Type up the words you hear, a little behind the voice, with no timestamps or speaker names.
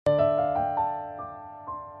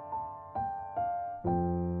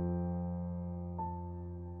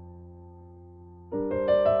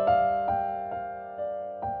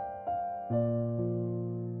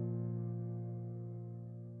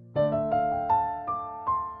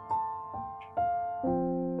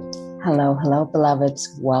Hello, hello,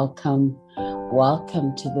 beloveds. Welcome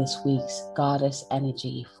to this week's Goddess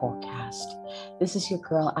Energy Forecast. This is your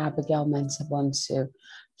girl, Abigail Mensah-Bonsu,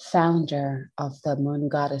 founder of the Moon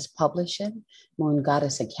Goddess Publishing, Moon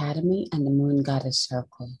Goddess Academy, and the Moon Goddess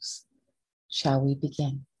Circles. Shall we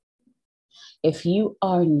begin? If you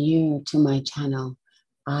are new to my channel,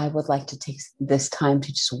 I would like to take this time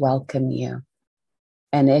to just welcome you.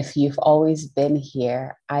 And if you've always been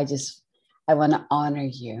here, I want to honor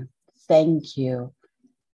you. Thank you.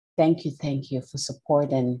 Thank you for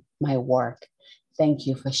supporting my work. Thank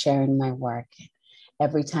you for sharing my work.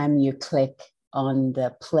 Every time you click on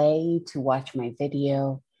the play to watch my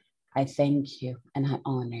video, I thank you and I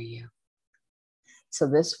honor you. So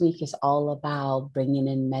this week is all about bringing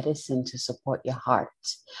in medicine to support your heart.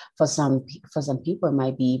 For some people, it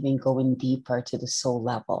might be even going deeper to the soul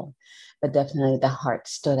level, but definitely the heart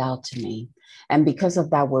stood out to me. And because of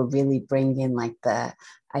that, we're really bringing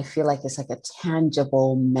I feel like it's like a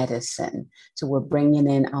tangible medicine. So we're bringing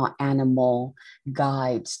in our animal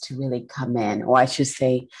guides to really come in, or I should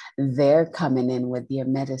say, they're coming in with their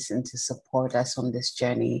medicine to support us on this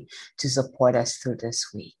journey, to support us through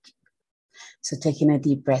this week. So taking a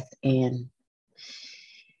deep breath in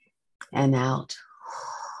and out.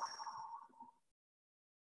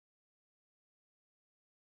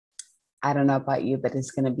 I don't know about you, but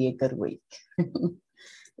it's going to be a good week.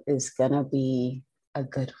 It's going to be a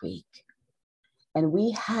good week. And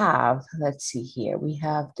we have, let's see here, we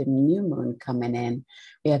have the new moon coming in.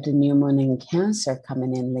 We have the new moon in Cancer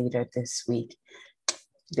coming in later this week.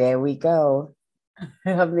 There we go.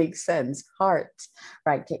 That makes sense. Heart,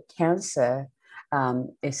 right? Cancer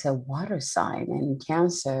is a water sign, and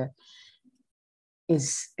Cancer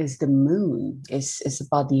is the moon. It's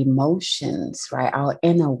about the emotions, right? Our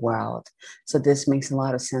inner world. So this makes a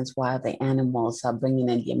lot of sense why the animals are bringing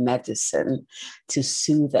in the medicine to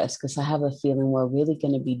soothe us, because I have a feeling we're really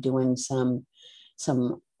going to be doing some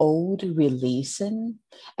old releasing,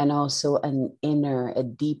 and also a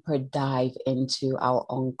deeper dive into our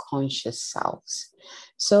unconscious selves.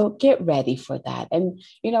 So get ready for that. And,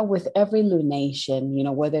 with every lunation,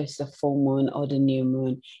 whether it's the full moon or the new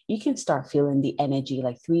moon, you can start feeling the energy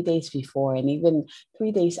like 3 days before and even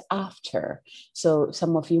 3 days after. So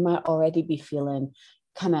some of you might already be feeling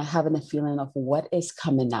kind of having a feeling of what is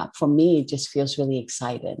coming up. For me, it just feels really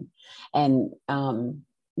exciting. And,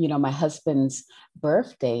 my husband's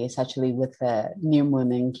birthday is actually with the new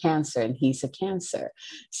moon in Cancer, and he's a Cancer.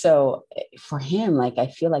 So for him, I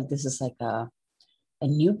feel like this is like a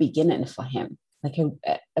new beginning for him, like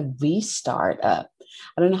a restart. I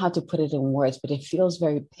don't know how to put it in words, but it feels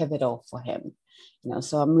very pivotal for him.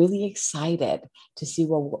 So I'm really excited to see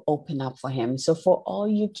what will open up for him. So for all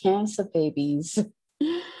you Cancer babies,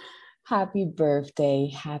 happy birthday.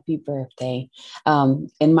 Happy birthday.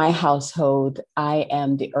 In my household, I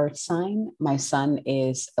am the earth sign. My son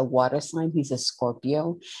is a water sign. He's a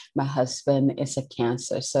Scorpio. My husband is a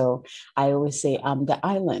Cancer. So I always say I'm the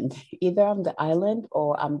island. Either I'm the island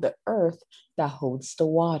or I'm the earth that holds the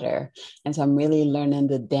water. And so I'm really learning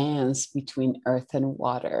the dance between earth and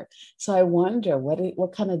water. So I wonder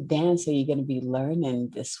what kind of dance are you going to be learning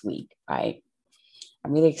this week, right?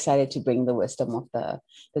 I'm really excited to bring the wisdom of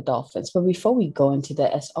the dolphins. But before we go into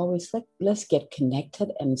that, as always, let's get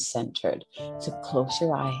connected and centered. So close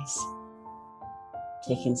your eyes,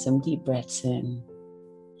 taking some deep breaths in.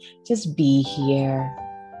 Just be here.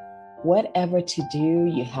 Whatever to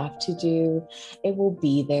do, you have to do, it will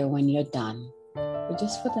be there when you're done. But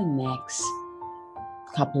just for the next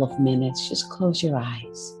couple of minutes, just close your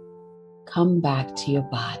eyes. Come back to your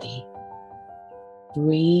body.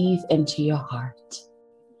 Breathe into your heart.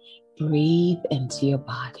 Breathe into your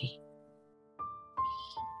body.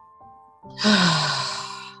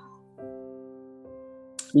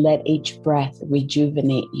 Let each breath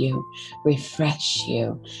rejuvenate you, refresh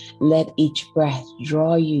you. Let each breath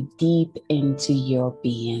draw you deep into your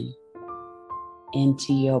being,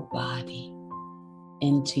 into your body,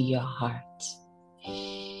 into your heart.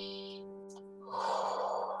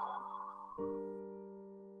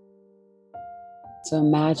 So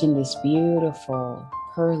imagine this beautiful,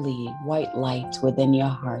 pearly white light within your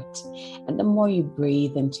heart. And the more you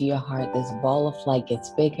breathe into your heart, this ball of light gets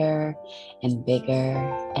bigger and bigger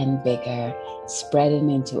and bigger, spreading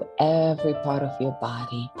into every part of your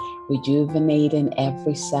body, rejuvenating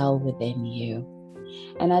every cell within you.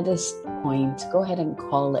 And at this point, go ahead and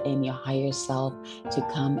call in your higher self to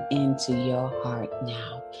come into your heart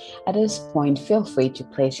now. At this point, feel free to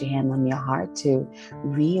place your hand on your heart to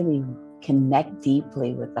really connect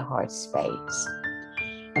deeply with the heart space.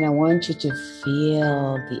 And I want you to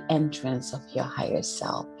feel the entrance of your higher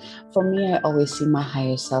self. For me, I always see my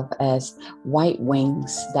higher self as white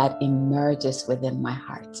wings that emerges within my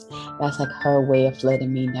heart. That's like her way of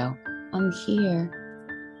letting me know, I'm here.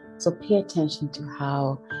 So pay attention to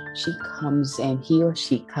how she comes in, he or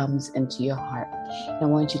she comes into your heart. And I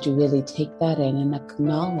want you to really take that in and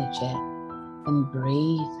acknowledge it and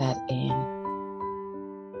breathe that in.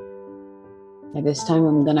 At this time,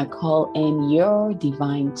 I'm going to call in your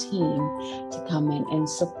divine team to come in and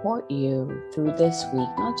support you through this week,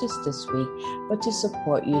 not just this week, but to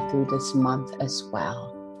support you through this month as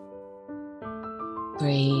well.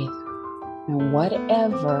 Breathe. And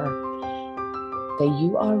whatever that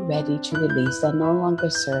you are ready to release that no longer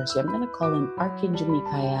serves you, I'm going to call in Archangel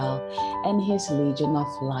Michael and his legion of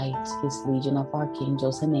light, his legion of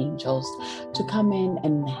archangels and angels to come in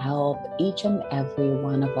and help each and every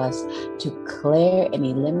one of us to clear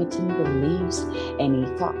any limiting beliefs, any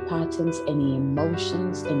thought patterns, any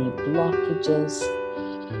emotions, any blockages,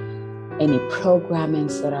 any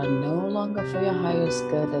programmings that are no longer for your highest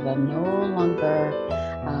good, that are no longer,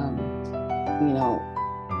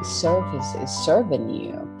 service is serving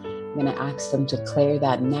you. I'm going to ask them to clear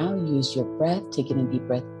that now. Use your breath, taking a deep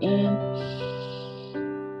breath in.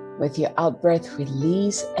 With your out breath,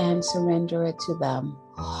 release and surrender it to them.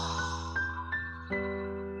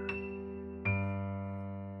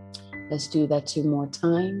 Let's do that 2 more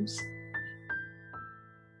times.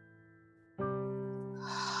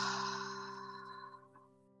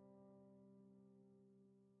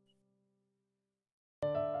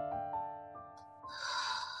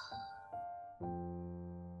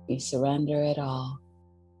 We surrender it all.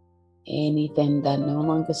 Anything that no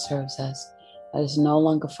longer serves us, that is no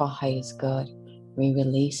longer for highest good, we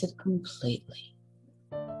release it completely.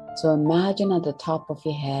 So imagine at the top of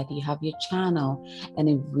your head, you have your channel and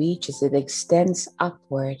it extends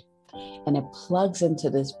upward and it plugs into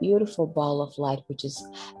this beautiful ball of light, which is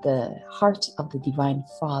the heart of the Divine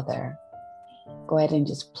Father. Go ahead and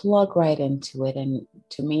just plug right into it. And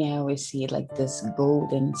to me, I always see it like this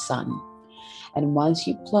golden sun. And once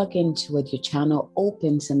you plug into it, your channel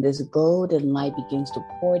opens and this golden light begins to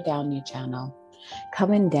pour down your channel,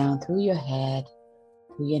 coming down through your head,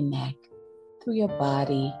 through your neck, through your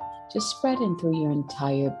body, just spreading through your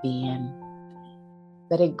entire being.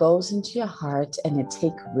 But it goes into your heart and it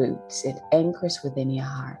takes roots. It anchors within your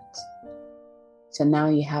heart. So now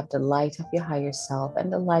you have the light of your higher self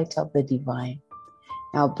and the light of the divine.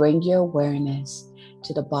 Now bring your awareness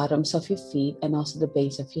to the bottoms of your feet and also the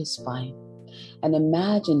base of your spine. And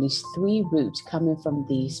imagine these 3 roots coming from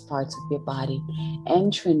these parts of your body,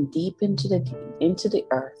 entering deep into the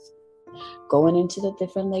earth, going into the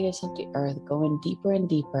different layers of the earth, going deeper and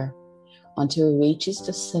deeper until it reaches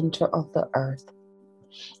the center of the earth.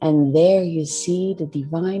 And there you see the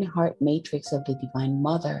divine heart matrix of the Divine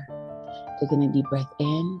Mother. Taking a deep breath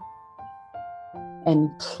in and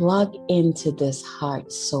plug into this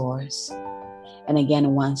heart source. And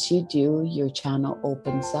again, once you do, your channel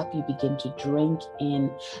opens up. You begin to drink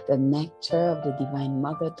in the nectar of the Divine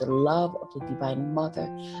Mother, the love of the Divine Mother,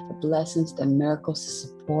 the blessings, the miracles, the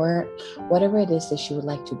support, whatever it is that she would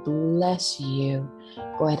like to bless you.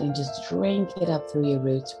 Go ahead and just drink it up through your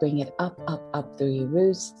roots. Bring it up, up, up through your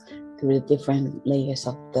roots, through the different layers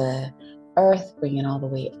of the earth. Bring it all the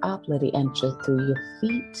way up. Let it enter through your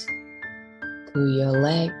feet, through your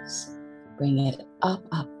legs. Bring it up,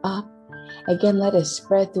 up, up. Again, let it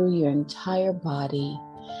spread through your entire body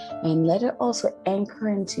and let it also anchor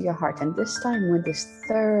into your heart. And this time when this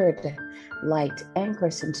 3rd light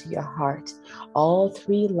anchors into your heart, all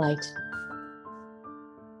 3 light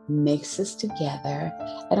mixes together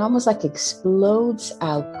and almost like explodes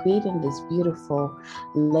out, creating this beautiful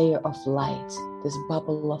layer of light, this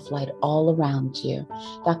bubble of light all around you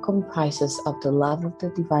that comprises of the love of the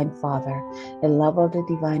Divine Father, the love of the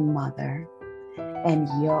Divine Mother, and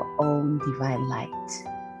your own divine light.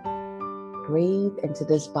 Breathe into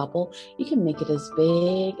this bubble. You can make it as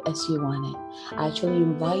big as you want it. I actually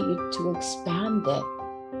invite you to expand it.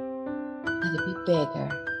 Let it be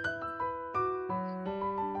bigger.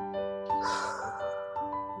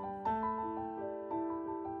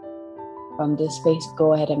 From this space,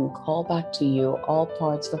 go ahead and call back to you all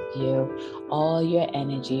parts of you, all your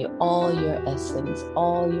energy, all your essence,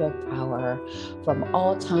 all your power from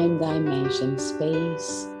all time dimensions,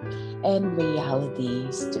 space, and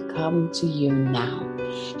realities to come to you now.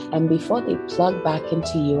 And before they plug back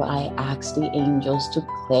into you, I ask the angels to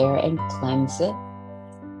clear and cleanse it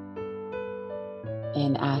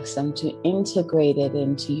and ask them to integrate it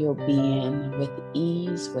into your being with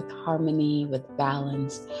ease, with harmony, with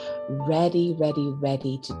balance, ready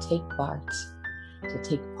to take part to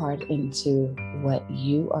take part into what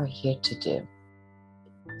you are here to do.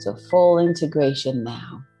 So full integration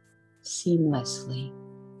now, seamlessly,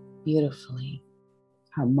 beautifully,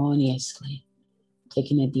 harmoniously.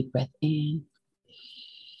 Taking a deep breath in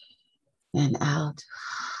and out.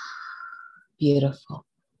 Beautiful.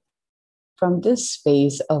 From this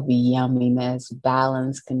space of yumminess,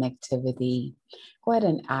 balance, connectivity, go ahead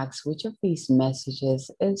and ask which of these messages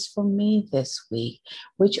is for me this week.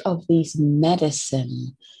 Which of these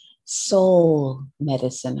medicine, soul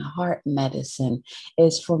medicine, heart medicine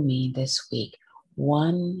is for me this week?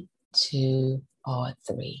 1, 2, or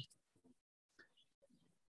 3.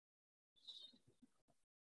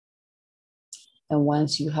 And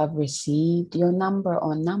once you have received your number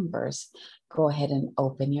or numbers, go ahead and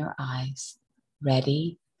open your eyes.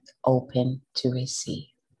 Ready, open to receive.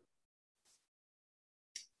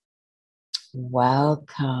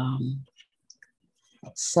 Welcome.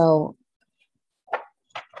 So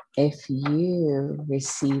if you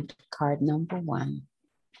received card number 1,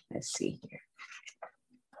 let's see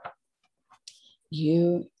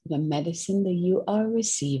here. The medicine that you are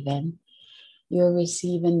receiving, you're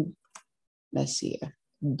receiving, let's see here,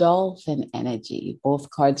 dolphin energy. Both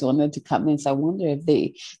cards wanted to come in, so I wonder if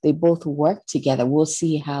they both work together. We'll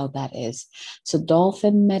see how that is. So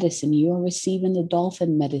dolphin medicine, you are receiving the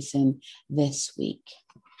dolphin medicine this week.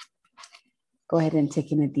 Go ahead and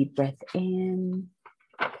take in a deep breath in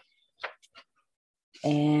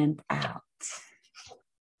and out.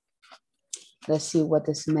 Let's see what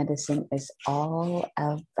this medicine is all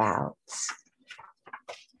about.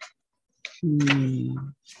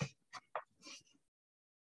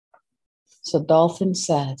 So dolphin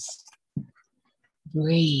says,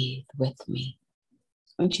 breathe with me.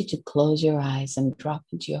 I want you to close your eyes and drop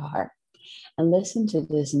into your heart and listen to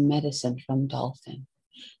this medicine from dolphin.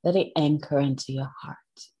 Let it anchor into your heart.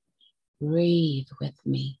 Breathe with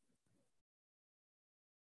me.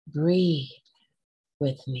 Breathe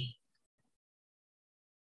with me.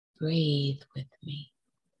 Breathe with me.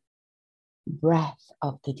 Breath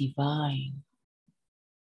of the divine.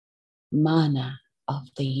 Mana of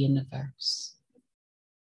the universe.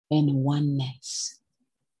 In oneness,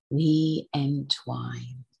 we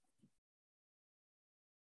entwine.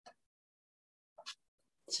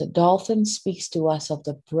 So dolphin speaks to us of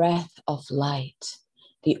the breath of light,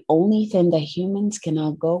 the only thing that humans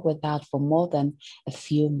cannot go without for more than a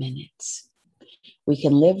few minutes. We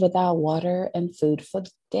can live without water and food for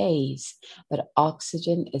days, but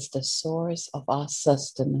oxygen is the source of our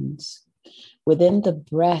sustenance. Within the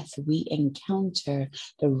breath, we encounter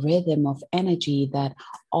the rhythm of energy that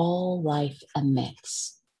all life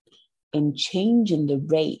emits. In changing the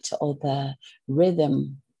rate or the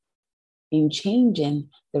rhythm, in changing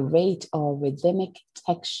the rate or rhythmic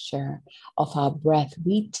texture of our breath,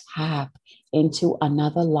 we tap into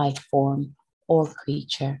another life form or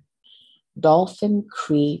creature. Dolphin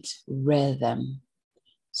creates rhythm,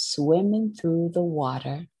 swimming through the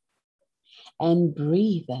water and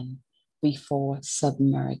breathing before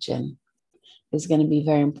submerging. It's going to be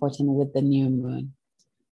very important with the new moon.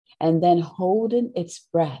 And then holding its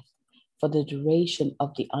breath for the duration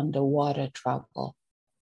of the underwater travel.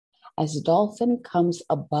 As the dolphin comes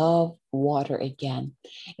above water again,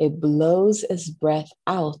 it blows its breath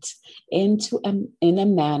out in a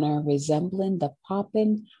manner resembling the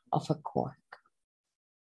popping of a cork.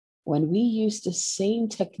 When we use the same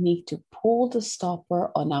technique to pull the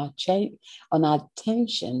stopper on our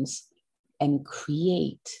tensions and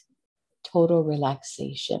create total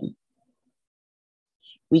relaxation.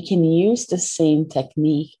 We can use the same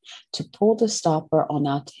technique to pull the stopper on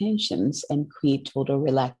our tensions and create total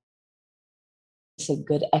relaxation. It's a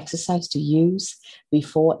good exercise to use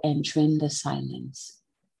before entering the silence.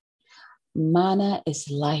 Mana is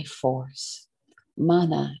life force.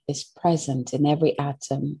 Mana is present in every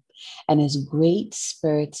atom and is great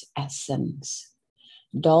spirit essence.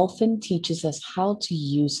 Dolphin teaches us how to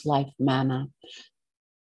use life mana.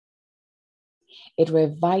 It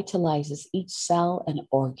revitalizes each cell and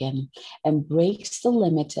organ and breaks the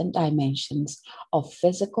limits and dimensions of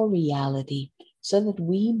physical reality so that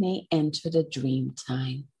we may enter the dream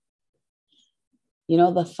time. You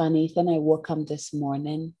know, the funny thing, I woke up this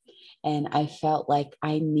morning and I felt like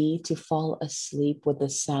I need to fall asleep with the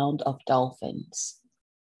sound of dolphins.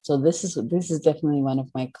 So this is definitely one of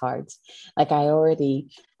my cards. Like I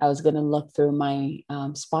was going to look through my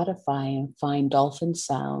Spotify and find dolphin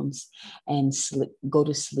sounds and go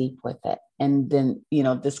to sleep with it. And then, you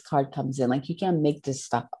know, this card comes in. Like you can't make this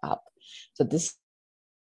stuff up. So this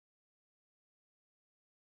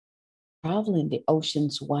traveling the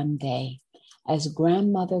oceans one day as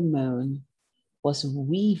Grandmother Moon was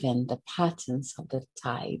weaving the patterns of the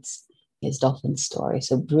tides. His dolphin story.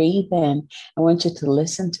 So breathe in. I want you to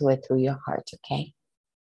listen to it through your heart, okay?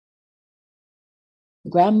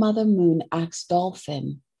 Grandmother Moon asked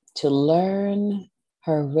Dolphin to learn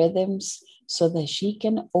her rhythms so that she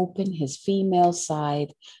can open his female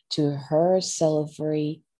side to her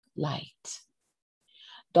silvery light.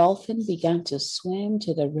 Dolphin began to swim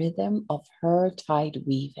to the rhythm of her tide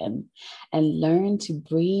weaving and learn to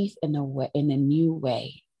breathe in a new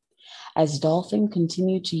way. As Dolphin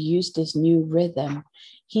continued to use this new rhythm,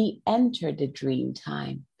 he entered the dream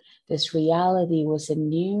time. This reality was a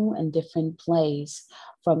new and different place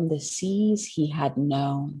from the seas he had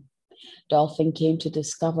known. Dolphin came to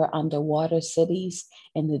discover underwater cities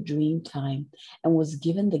in the dream time and was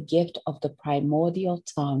given the gift of the primordial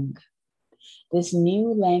tongue. This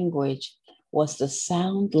new language was the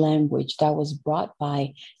sound language that was brought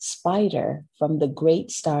by Spider from the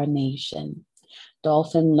Great Star Nation.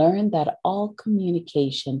 Dolphin learned that all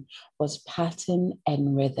communication was pattern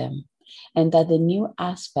and rhythm, and that the new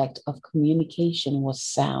aspect of communication was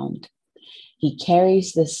sound. He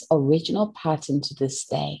carries this original pattern to this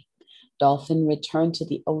day. Dolphin returned to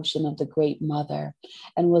the ocean of the Great Mother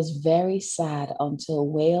and was very sad until a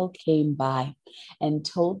whale came by and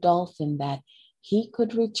told Dolphin that he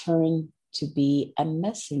could return to be a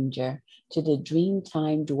messenger to the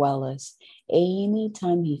Dreamtime dwellers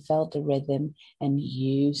anytime he felt the rhythm and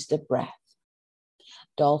used the breath.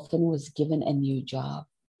 Dolphin was given a new job.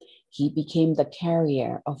 He became the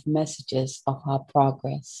carrier of messages of our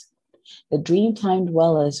progress. The Dreamtime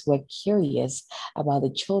dwellers were curious about the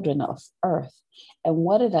children of Earth and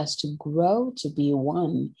wanted us to grow to be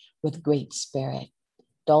one with Great Spirit.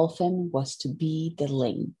 Dolphin was to be the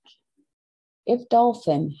link. If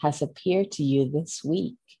Dolphin has appeared to you this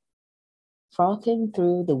week, frothing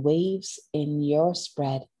through the waves in your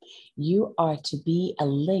spread, you are to be a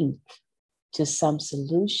link to some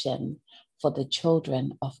solution for the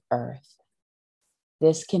children of Earth.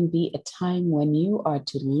 This can be a time when you are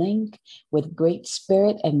to link with Great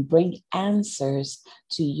Spirit and bring answers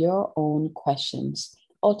to your own questions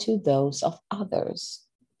or to those of others.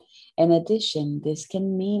 In addition, this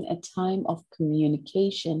can mean a time of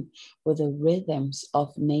communication with the rhythms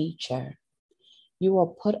of nature. You are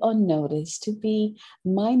put on notice to be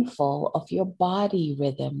mindful of your body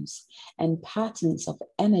rhythms and patterns of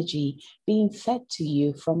energy being fed to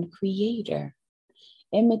you from Creator.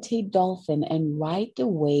 Imitate Dolphin and ride the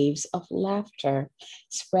waves of laughter,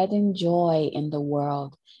 spreading joy in the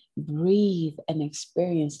world. Breathe and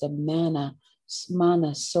experience the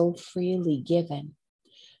mana so freely given.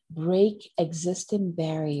 Break existing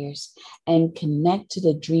barriers and connect to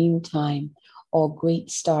the dream time or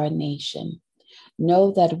Great Star Nation.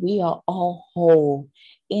 Know that we are all whole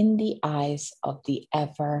in the eyes of the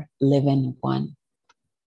ever-living one.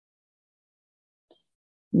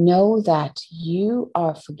 Know that you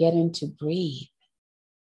are forgetting to breathe.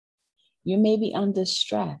 You may be under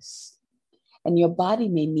stress, and your body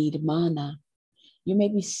may need mana. You may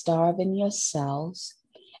be starving your cells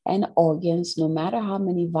and organs, no matter how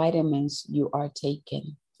many vitamins you are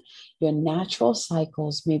taking. Your natural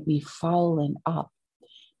cycles may be fouling up.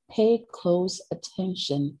 Pay close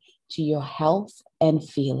attention to your health and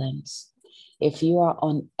feelings. If you are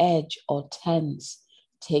on edge or tense,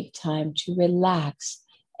 take time to relax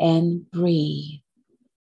and breathe.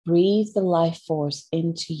 Breathe the life force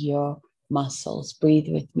into your muscles. Breathe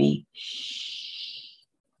with me.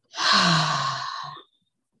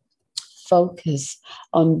 Focus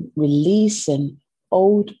on releasing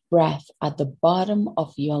old breath at the bottom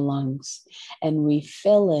of your lungs and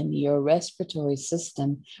refilling your respiratory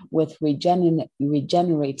system with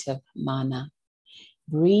regenerative mana.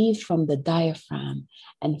 Breathe from the diaphragm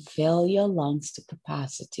and fill your lungs to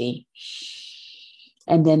capacity.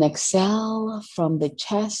 And then exhale from the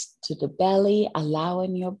chest to the belly,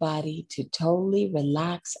 allowing your body to totally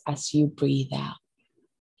relax as you breathe out.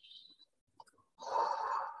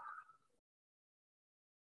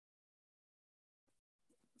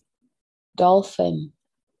 Dolphin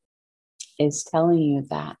is telling you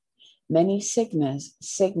that many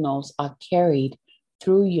signals are carried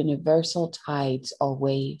through universal tides or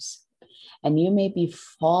waves, and you may be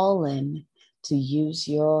failing to use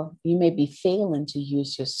your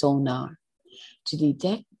sonar. To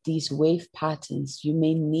detect these wave patterns, you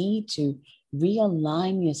may need to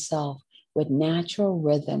realign yourself with natural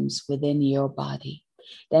rhythms within your body.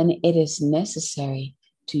 Then it is necessary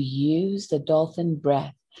to use the dolphin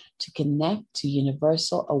breath to connect to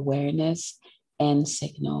universal awareness and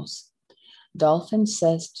signals. Dolphin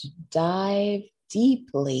says to dive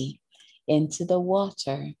deeply into the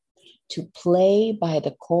water to play by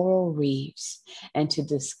the coral reefs, and to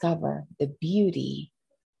discover the beauty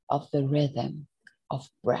of the rhythm of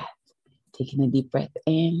breath. Taking a deep breath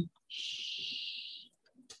in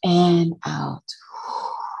and out.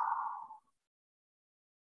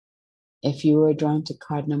 If you were drawn to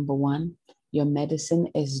card number 1, your medicine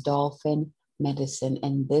is dolphin medicine.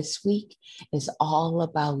 And this week is all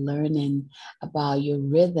about learning about your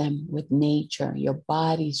rhythm with nature, your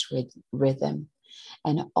body's rhythm,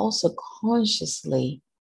 and also consciously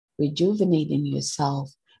rejuvenating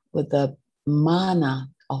yourself with the mana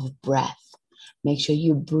of breath. Make sure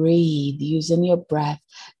you breathe using your breath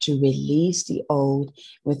to release the old,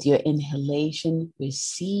 with your inhalation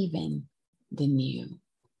receiving the new.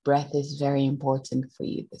 Breath is very important for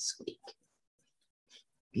you this week.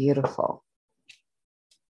 Beautiful.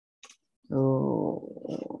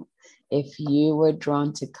 Oh, if you were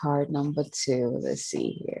drawn to card number 2, let's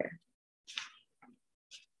see here.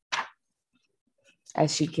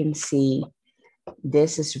 As you can see,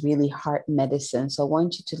 this is really heart medicine. So I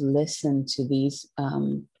want you to listen to these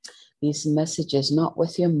messages, not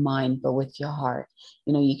with your mind, but with your heart.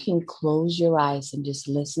 You know, you can close your eyes and just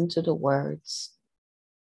listen to the words.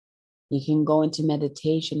 You can go into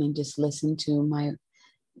meditation and just listen to my,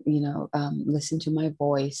 listen to my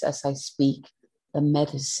voice as I speak the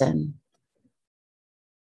medicine.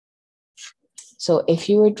 So if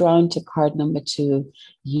you were drawn to card number 2,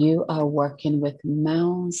 you are working with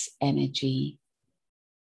Mouse energy.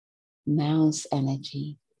 Mouse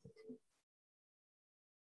energy.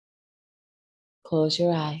 Close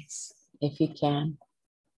your eyes if you can.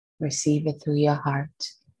 Receive it through your heart.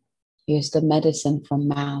 Here's the medicine from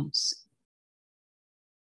Mouse.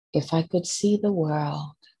 If I could see the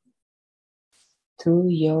world through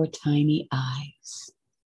your tiny eyes,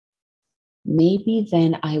 maybe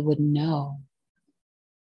then I would know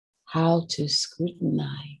how to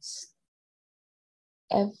scrutinize.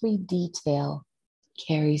 Every detail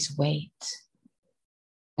carries weight,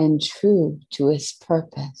 and true to its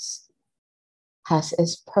purpose, has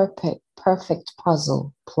its perfect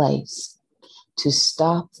puzzle place to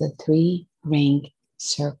stop the 3-ring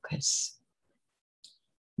circus.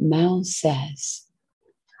 Mouse says,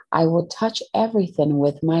 I will touch everything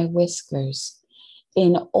with my whiskers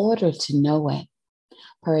in order to know it.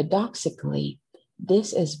 Paradoxically,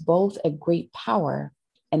 this is both a great power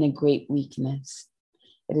and a great weakness.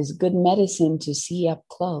 It is good medicine to see up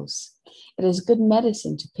close. It is good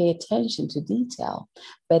medicine to pay attention to detail,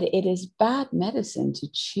 but it is bad medicine to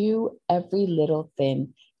chew every little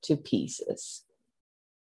thing to pieces.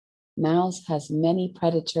 Mouse has many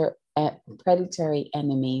predatory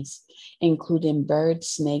enemies, including birds,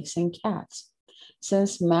 snakes, and cats.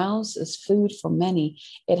 Since mouse is food for many,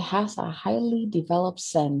 it has a highly developed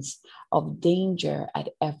sense of danger at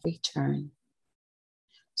every turn.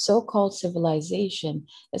 So-called civilization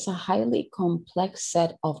is a highly complex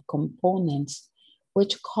set of components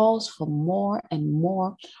which calls for more and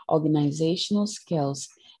more organizational skills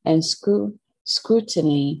and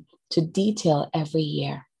scrutiny to detail every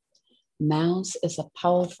year. Mouse is a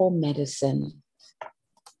powerful medicine.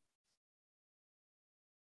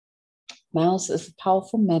 Mouse is a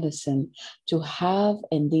powerful medicine to have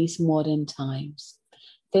in these modern times.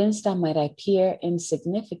 Things that might appear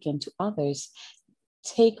insignificant to others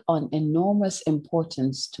take on enormous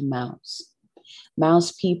importance to mouse.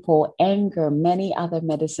 Mouse people anger many other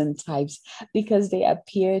medicine types because they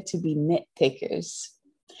appear to be nitpickers.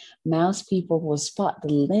 Mouse people will spot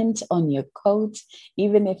the lint on your coat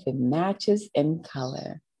even if it matches in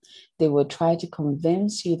color. They will try to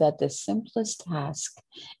convince you that the simplest task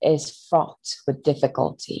is fraught with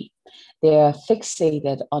difficulty. They are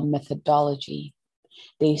fixated on methodology.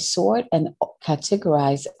 They sort and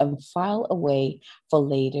categorize and file away for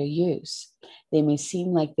later use. They may seem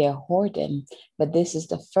like they're hoarding, but this is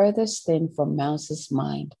the furthest thing from Mouse's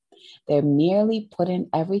mind. They're merely putting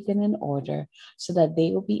everything in order so that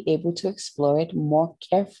they will be able to explore it more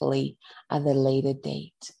carefully at a later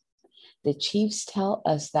date. The chiefs tell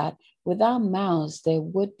us that without Mouse, there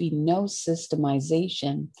would be no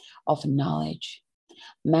systemization of knowledge.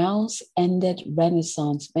 Mouse ended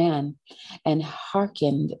Renaissance man and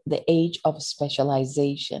hearkened the age of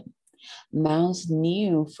specialization. Mouse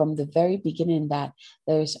knew from the very beginning that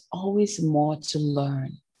there is always more to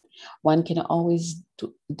learn. One can always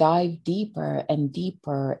dive deeper and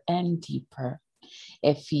deeper and deeper.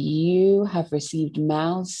 If you have received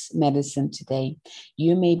Mouse medicine today,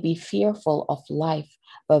 you may be fearful of life,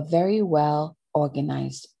 but very well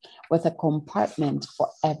organized, with a compartment for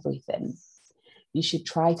everything. You should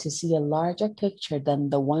try to see a larger picture than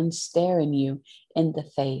the one staring you in the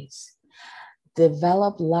face.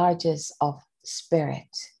 Develop largesse of spirit.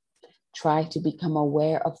 Try to become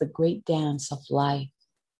aware of the great dance of life.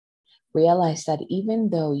 Realize that even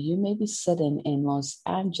though you may be sitting in Los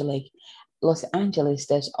Angeles,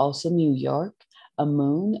 there's also New York, a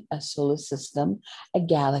moon, a solar system, a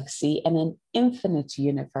galaxy, and an infinite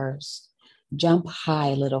universe. Jump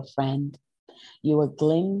high, little friend. You will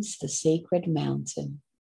glimpse the sacred mountain.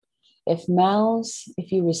 If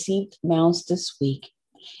you received mouse this week,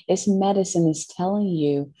 its medicine is telling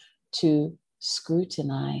you to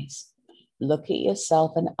scrutinize. Look at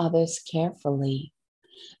yourself and others carefully.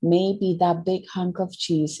 Maybe that big hunk of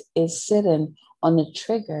cheese is sitting on a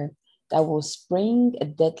trigger that will spring a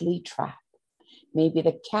deadly trap. Maybe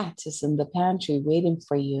the cat is in the pantry waiting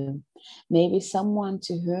for you. Maybe someone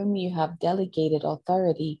to whom you have delegated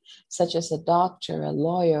authority, such as a doctor, a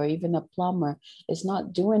lawyer, or even a plumber, is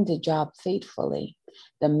not doing the job faithfully.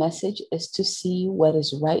 The message is to see what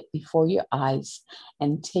is right before your eyes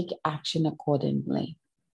and take action accordingly.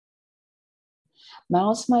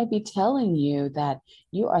 Mouse might be telling you that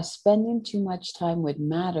you are spending too much time with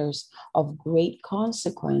matters of great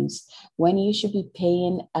consequence when you should be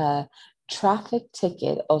paying a traffic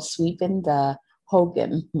ticket or sweeping the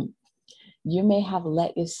Hogan. You may have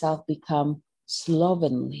let yourself become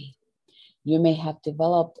slovenly. You may have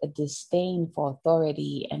developed a disdain for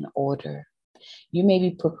authority and order. You may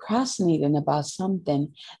be procrastinating about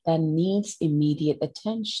something that needs immediate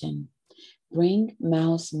attention. Bring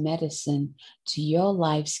mouse medicine to your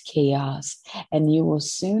life's chaos, and you will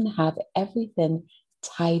soon have everything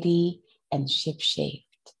tidy and shipshape.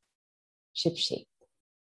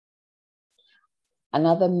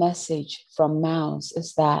 Another message from Mouse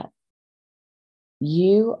is that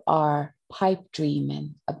you are pipe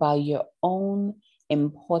dreaming about your own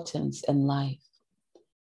importance in life.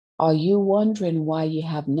 Are you wondering why you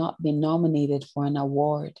have not been nominated for an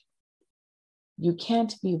award? You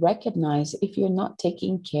can't be recognized if you're not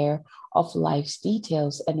taking care of life's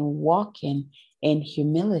details and walking in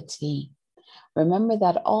humility. Remember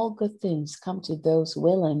that all good things come to those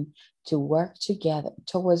willing to work together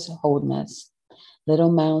towards wholeness.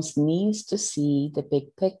 Little Mouse needs to see the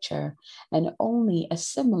big picture and only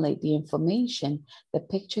assimilate the information the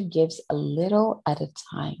picture gives a little at a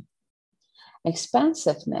time.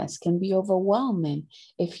 Expansiveness can be overwhelming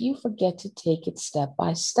if you forget to take it step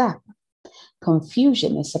by step.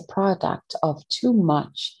 Confusion is a product of too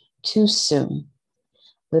much, too soon.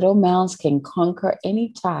 Little Mouse can conquer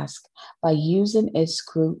any task by using its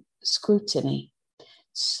scrutiny.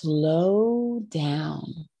 Slow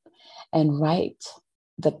down and write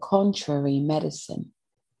the contrary medicine.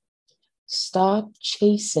 Stop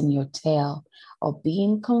chasing your tail or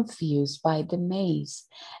being confused by the maze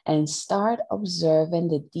and start observing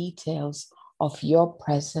the details of your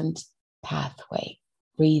present pathway.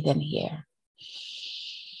 Breathe in here.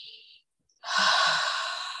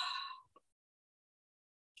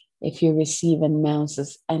 If you're receiving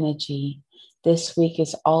Mouse's energy, this week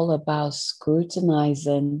is all about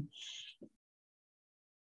scrutinizing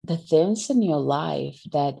the things in your life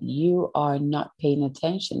that you are not paying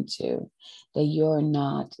attention to, that you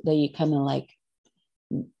kind of like,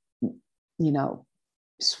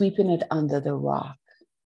 sweeping it under the rock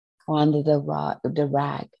or under the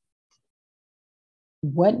rag.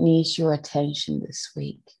 What needs your attention this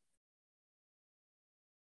week?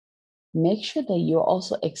 Make sure that you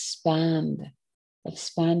also expand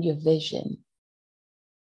your vision.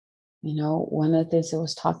 One of the things I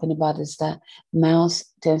was talking about is that Mouse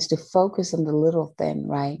tends to focus on the little thing,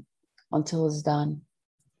 right? Until it's done.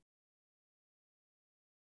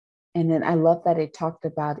 And then I love that it talked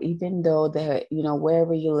about, even though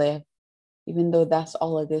wherever you live, even though that's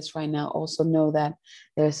all it is right now, also know that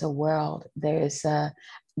there's a world, there's a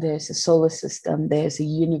solar system, there's a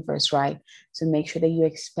universe, right? So make sure that you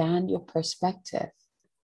expand your perspective.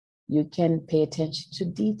 You can pay attention to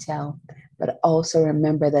detail, but also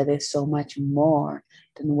remember that there's so much more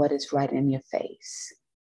than what is right in your face.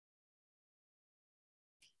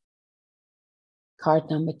 Card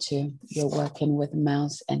number 2, you're working with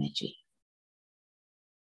Mouse energy.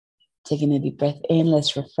 Taking a deep breath in,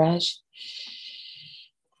 let's refresh.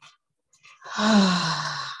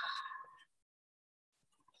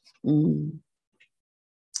 And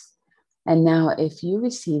now if you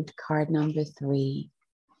received card number 3,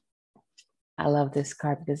 I love this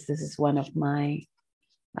card because this is one of my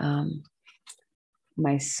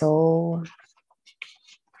soul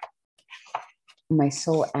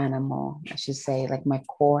animal, I should say, like my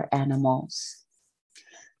core animals.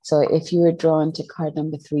 So if you were drawn to card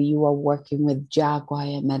number 3, you are working with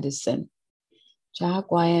Jaguar medicine.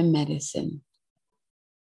 Jaguar medicine.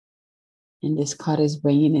 And this card is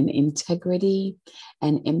bringing in integrity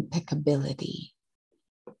and impeccability.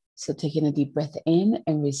 So taking a deep breath in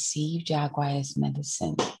and receive Jaguar's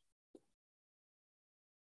medicine.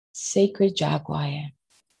 Sacred Jaguar,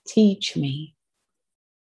 teach me.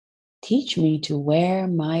 Teach me to wear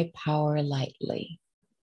my power lightly,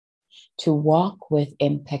 to walk with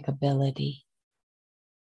impeccability,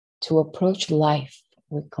 to approach life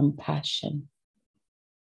with compassion,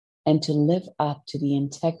 and to live up to the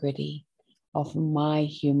integrity of my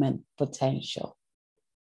human potential.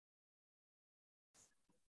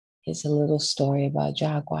 Here's a little story about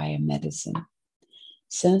Jaguar medicine.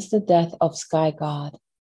 Since the death of Sky God,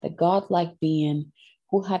 the godlike being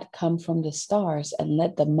who had come from the stars and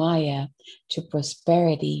led the Maya to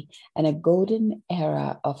prosperity and a golden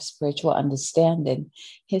era of spiritual understanding,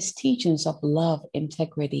 his teachings of love,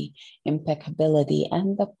 integrity, impeccability,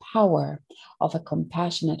 and the power of a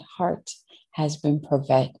compassionate heart has been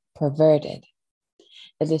perverted.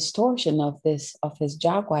 The distortion of his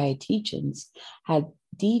Jaguar teachings had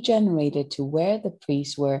degenerated to where the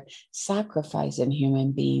priests were sacrificing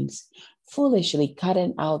human beings, foolishly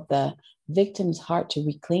cutting out the victim's heart to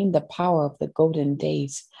reclaim the power of the golden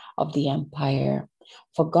days of the empire.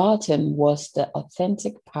 Forgotten was the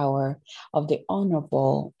authentic power of the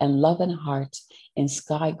honorable and loving heart in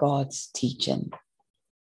Sky God's teaching.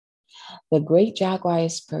 The great Jaguar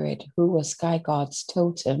spirit, who was Sky God's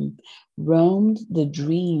totem, roamed the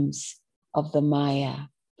dreams of the Maya,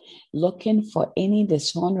 looking for any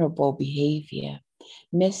dishonorable behavior.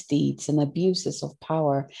 Misdeeds and abuses of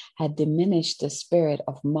power had diminished the spirit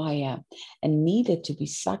of Maya and needed to be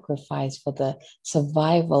sacrificed for the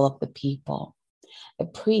survival of the people. A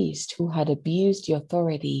priest who had abused the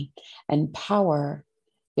authority and power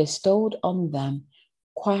bestowed on them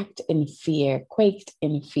quaked in fear,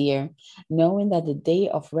 knowing that the day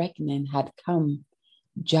of reckoning had come.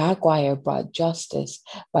 Jaguar brought justice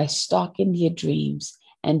by stalking their dreams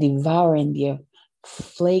and devouring their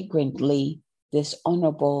flagrantly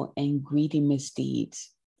dishonorable and greedy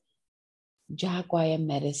misdeeds. Jaguar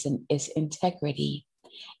medicine is integrity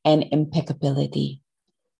and impeccability.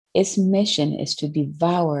 Its mission is to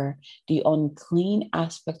devour the unclean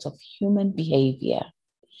aspects of human behavior.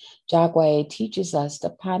 Jaguar teaches us the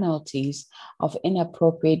penalties of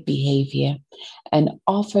inappropriate behavior and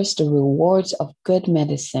offers the rewards of good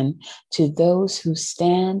medicine to those who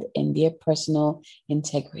stand in their personal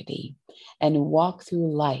integrity and walk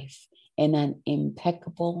through life in an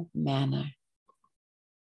impeccable manner.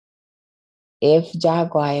 If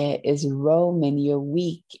Jaguar is roaming your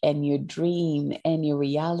week and your dream and your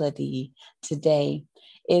reality today,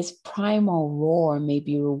 its primal roar may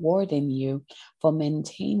be rewarding you for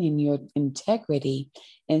maintaining your integrity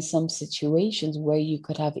in some situations where you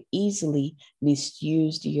could have easily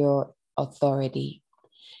misused your authority.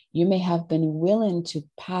 You may have been willing to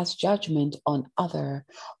pass judgment on others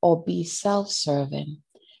or be self-serving.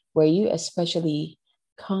 Were you especially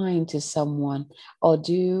kind to someone or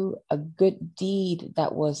do a good deed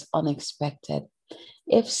that was unexpected?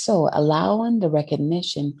 If so, allowing the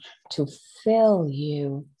recognition to fill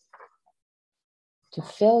you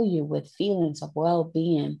with feelings of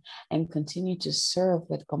well-being and continue to serve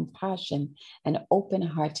with compassion and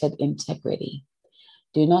open-hearted integrity.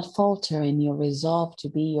 Do not falter in your resolve to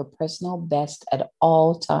be your personal best at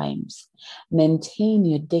all times. Maintain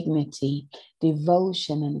your dignity,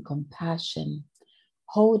 devotion, and compassion.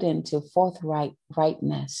 Hold into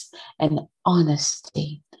forthrightness and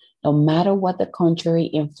honesty, no matter what the contrary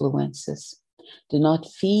influences. Do not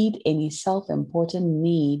feed any self-important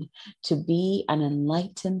need to be an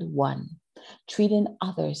enlightened one, treating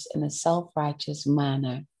others in a self-righteous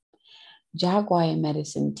manner. Jaguar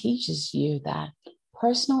medicine teaches you that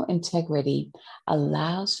personal integrity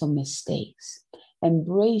allows for mistakes,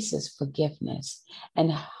 embraces forgiveness,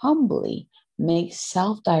 and humbly makes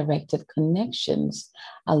self-directed connections,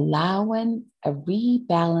 allowing a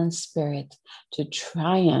rebalanced spirit to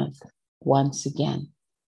triumph once again.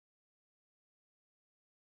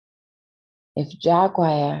 If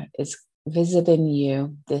Jaguar is visiting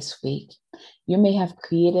you this week, you may have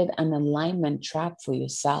created an alignment trap for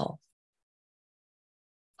yourself.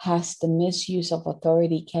 Has the misuse of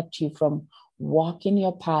authority kept you from walking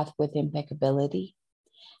your path with impeccability?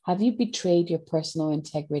 Have you betrayed your personal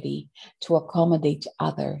integrity to accommodate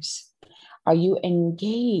others? Are you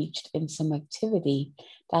engaged in some activity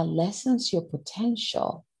that lessens your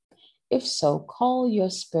potential? If so, call your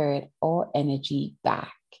spirit or energy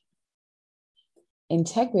back.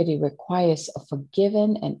 Integrity requires a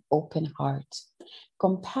forgiving and open heart.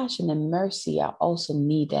 Compassion and mercy are also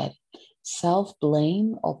needed.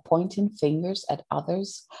 Self-blame or pointing fingers at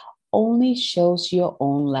others only shows your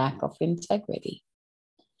own lack of integrity.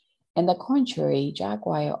 On the contrary,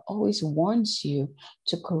 Jaguar always warns you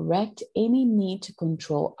to correct any need to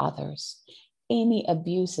control others, any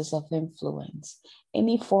abuses of influence,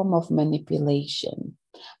 any form of manipulation,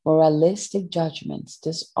 moralistic judgments,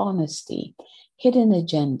 dishonesty, hidden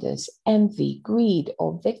agendas, envy, greed,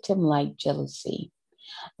 or victim-like jealousy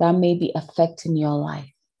that may be affecting your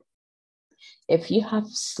life. If you have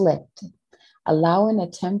slipped, allowing a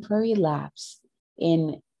temporary lapse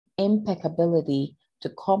in impeccability to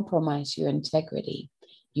compromise your integrity,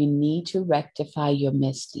 you need to rectify your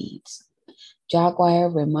misdeeds. Jaguar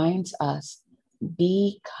reminds us,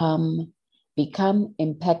 become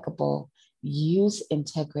impeccable, use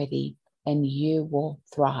integrity, and you will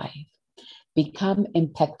thrive. Become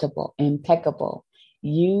impeccable,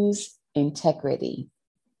 use integrity,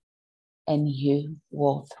 and you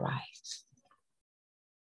will thrive.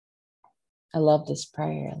 I love this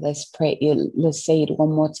prayer. Let's pray it. Let's say it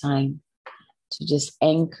one more time to just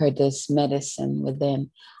anchor this medicine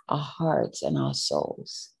within our hearts and our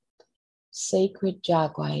souls. Sacred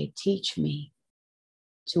Jaguar, teach me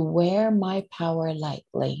to wear my power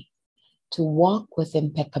lightly, to walk with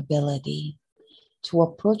impeccability, to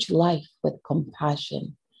approach life with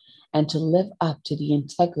compassion, and to live up to the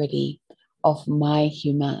integrity of my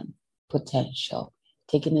human potential.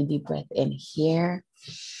 Taking a deep breath in here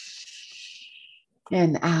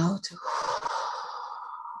and out.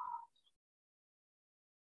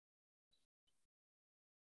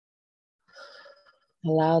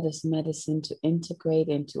 Allow this medicine to integrate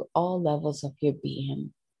into all levels of your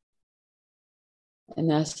being.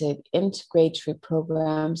 And as it integrates,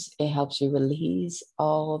 reprograms, it helps you release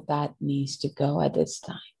all that needs to go at this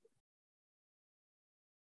time.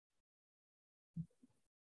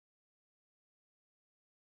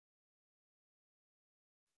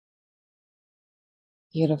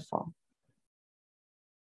 Beautiful.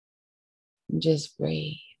 Just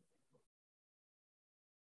breathe.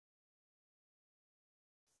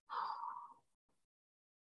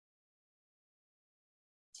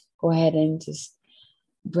 Go ahead and just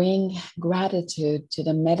bring gratitude to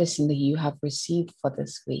the medicine that you have received for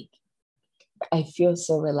this week. I feel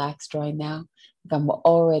so relaxed right now. I'm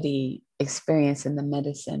already experiencing the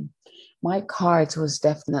medicine. My cards was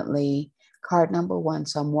definitely card number 1.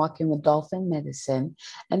 So I'm walking with dolphin medicine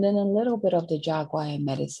and then a little bit of the jaguar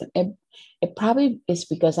medicine. It probably is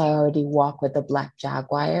because I already walk with the black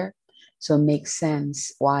jaguar. So it makes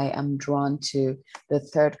sense why I'm drawn to the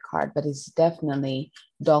 3rd card, but it's definitely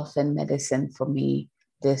dolphin medicine for me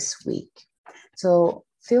this week. So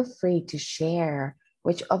feel free to share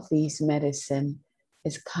which of these medicine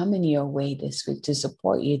is coming your way this week to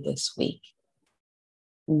support you this week.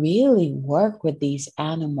 Really work with these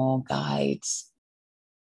animal guides.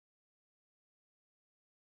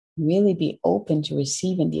 Really be open to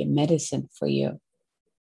receiving their medicine for you.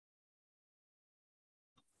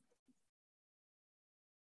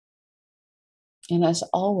 And as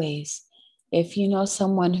always, if you know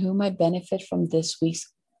someone who might benefit from this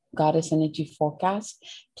week's Goddess Energy Forecast,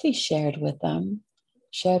 please share it with them.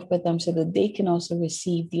 Share it with them so that they can also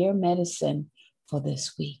receive their medicine for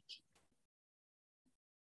this week.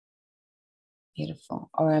 Beautiful.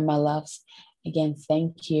 All right, my loves. Again,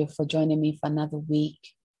 thank you for joining me for another week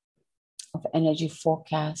of Energy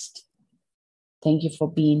Forecast. Thank you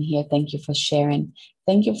for being here. Thank you for sharing.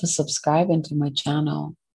 Thank you for subscribing to my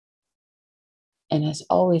channel. And as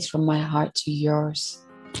always, from my heart to yours.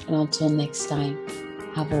 And until next time,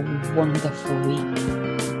 have a wonderful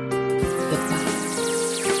week.